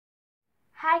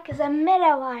Herkese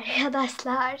merhaba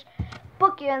arkadaşlar.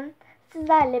 Bugün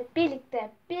sizlerle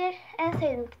birlikte bir en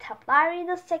sevdiğim kitaplar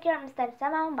videosu çekiyorum. İsterseniz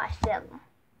hemen başlayalım.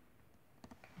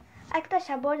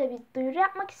 Arkadaşlar bu arada bir duyuru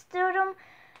yapmak istiyorum.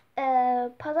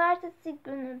 Pazartesi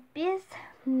günü biz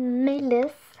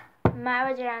Melis,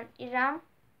 Merve Ceren, İrem,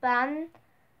 ben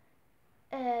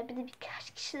bir de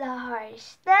birkaç kişi daha var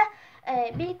işte.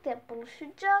 Birlikte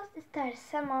buluşacağız.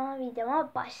 İsterseniz hemen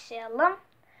videoma başlayalım.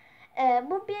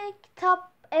 Bu bir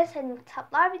kitap, en sevdiğim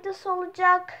kitaplar videosu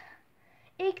olacak.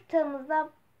 İlk kitabımızda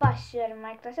başlıyorum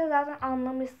arkadaşlar. Zaten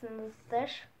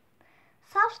anlamışsınızdır.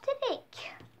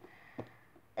 Saftirik.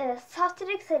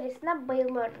 Saftirik serisine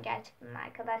bayılıyorum gerçekten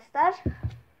arkadaşlar.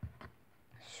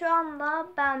 Şu anda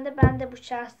bende bu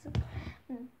şansı.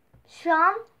 Şu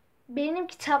an benim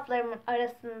kitaplarımın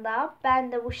arasında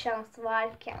bende bu şansı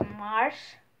varken var.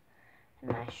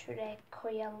 Hemen şuraya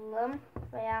koyalım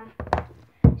veya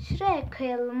şuraya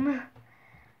koyalım.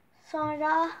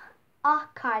 Sonra Ah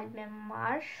Kalbim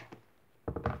var.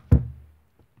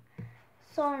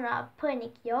 Sonra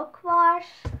Panik Yok var.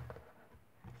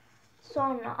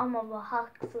 Sonra Ama Bu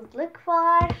Haksızlık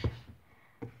var.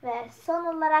 Ve son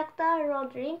olarak da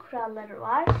Roderick'in Kuralları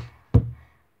var.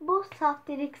 Bu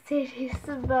Saftirik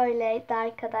serisi böyleydi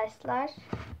arkadaşlar.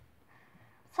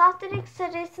 Saftirik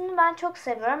serisini ben çok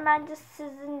seviyorum. Bence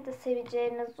sizin de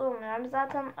seveceğinizi umuyorum.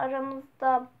 Zaten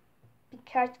aramızda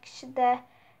birkaç kişi de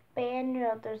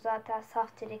beğeniyordur zaten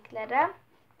saftirikleri.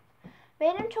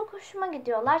 Benim çok hoşuma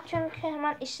gidiyorlar. Çünkü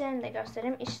hemen içlerini de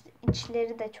göstereyim.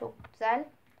 İçleri de çok güzel.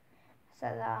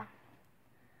 Mesela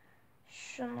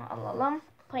şunu alalım.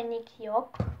 Panik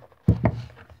Yok.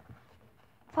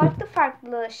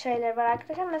 Farklı şeyler var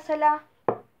arkadaşlar. Mesela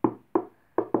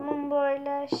bunun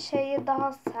böyle şeyi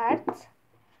daha sert.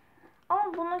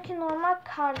 Ama bununki normal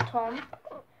karton.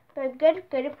 Böyle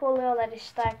garip oluyorlar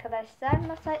işte arkadaşlar.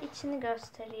 Mesela içini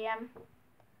göstereyim.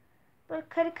 Böyle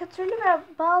karikatürlü ve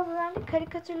bazılarında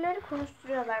karikatürleri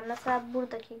konuşturuyorlar. Mesela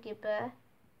buradaki gibi.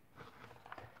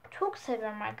 Çok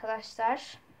seviyorum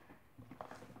arkadaşlar.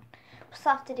 Bu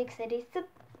Saftirik serisi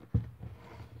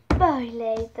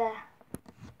böyleydi.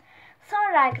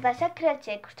 Sonra arkadaşlar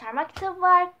Kraliçeyi Kurtarma kitabı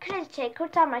var. Kraliçeyi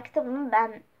Kurtarma kitabını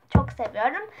ben çok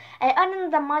seviyorum.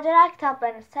 Aranızda macera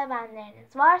kitaplarını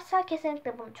sevenleriniz varsa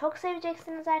kesinlikle bunu çok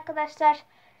seveceksiniz arkadaşlar.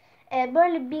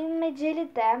 Böyle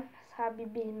bilmeceli de, mesela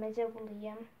bir bilmece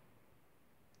bulayım.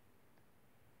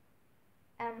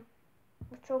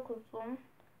 Bu çok uzun.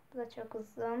 Bu da çok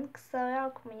uzun. Kısa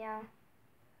yok mu ya?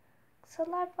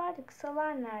 Kısalar vardı.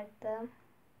 Kısalar nerede?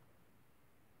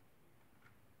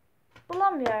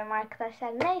 Bulamıyorum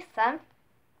arkadaşlar. Neyse.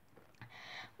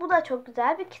 Bu da çok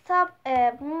güzel bir kitap.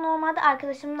 Bunu normalde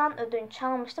arkadaşımdan ödünç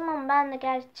almıştım ama ben de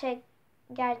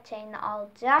gerçeğini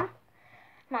alacağım.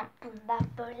 Hemen bunu da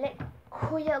böyle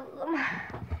koyalım.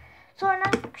 Sonra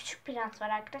Küçük Prens var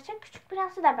arkadaşlar. Küçük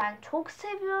Prens'i de ben çok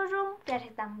seviyorum.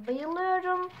 Gerçekten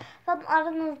bayılıyorum. Zaten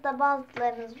aranızda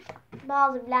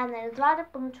bazı bilenleriniz vardır.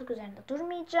 Bunun çok üzerinde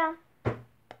durmayacağım.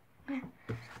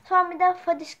 Sonra bir de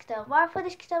Fadiş kitabı var.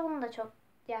 Fadiş kitabını da çok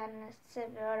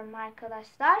seviyorum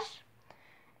arkadaşlar.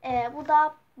 Bu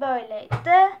da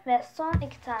böyleydi. Ve son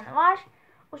 2 tane var.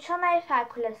 Uçan Eyfel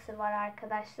Kulesi var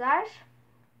arkadaşlar.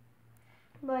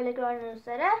 Böyle gördüğünüz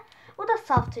üzere. Bu da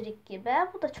Saftirik gibi.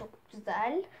 Bu da çok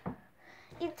güzel.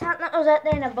 İnternetten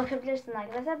özetlerine bakabilirsiniz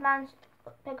arkadaşlar. Ben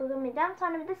pek okumayacağım.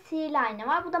 Sonra bir de Sihirli Ayna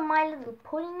var. Bu da My Little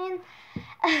Pony'nin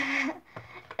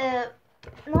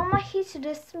normal hiç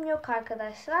resim yok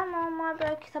arkadaşlar. Normal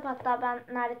böyle kitap, hatta ben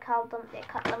nerede kaldım diye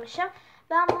katlamışım.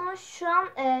 Ben bunu şu an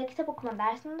kitap okuma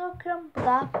dersinde okuyorum. Bu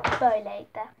da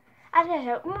böyleydi.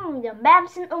 Arkadaşlar umarım videomu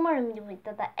beğenmişsiniz. Umarım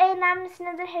videoda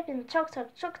eğlenmişsinizdir. Hepinizi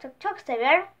çok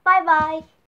seviyorum. Bay bay.